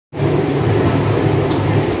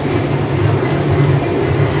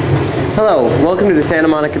Hello, welcome to the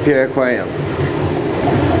Monica Pier Aquarium.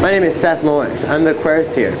 My name is Seth Lawrence. I'm the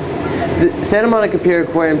aquarist here. The Santa Monica Pier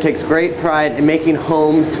Aquarium takes great pride in making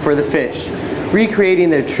homes for the fish,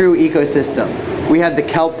 recreating their true ecosystem. We have the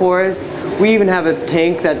kelp forest. We even have a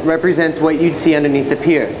tank that represents what you'd see underneath the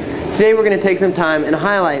pier. Today we're going to take some time and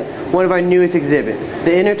highlight one of our newest exhibits,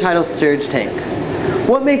 the Intertidal Surge Tank.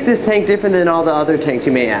 What makes this tank different than all the other tanks,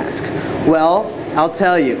 you may ask? Well, I'll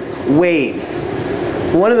tell you, waves.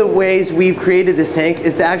 One of the ways we've created this tank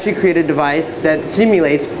is to actually create a device that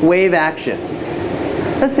simulates wave action.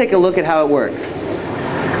 Let's take a look at how it works.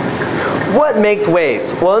 What makes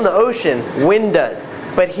waves? Well, in the ocean, wind does.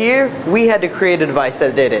 But here, we had to create a device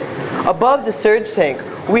that did it. Above the surge tank,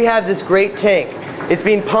 we have this great tank. It's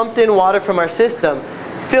being pumped in water from our system,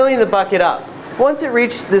 filling the bucket up. Once it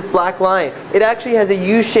reaches this black line, it actually has a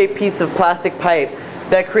U-shaped piece of plastic pipe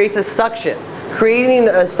that creates a suction, creating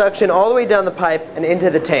a suction all the way down the pipe and into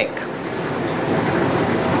the tank.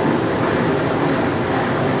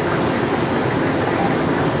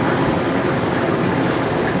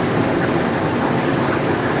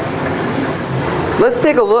 Let's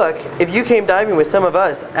take a look if you came diving with some of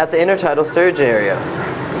us at the Intertidal Surge area.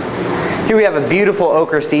 Here we have a beautiful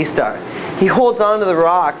ochre sea star. He holds onto the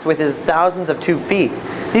rocks with his thousands of tube feet.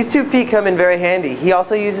 These tube feet come in very handy. He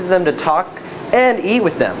also uses them to talk and eat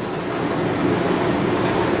with them.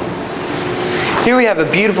 Here we have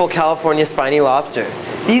a beautiful California spiny lobster.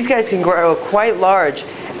 These guys can grow quite large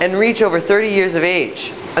and reach over 30 years of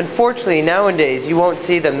age. Unfortunately, nowadays you won't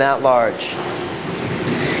see them that large.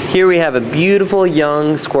 Here we have a beautiful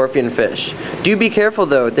young scorpionfish. Do be careful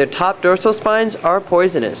though, their top dorsal spines are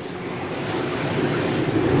poisonous.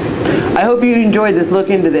 I hope you enjoyed this look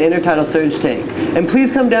into the Intertidal Surge Tank. And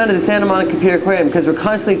please come down to the Santa Monica Pier Aquarium because we're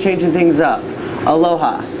constantly changing things up.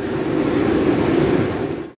 Aloha.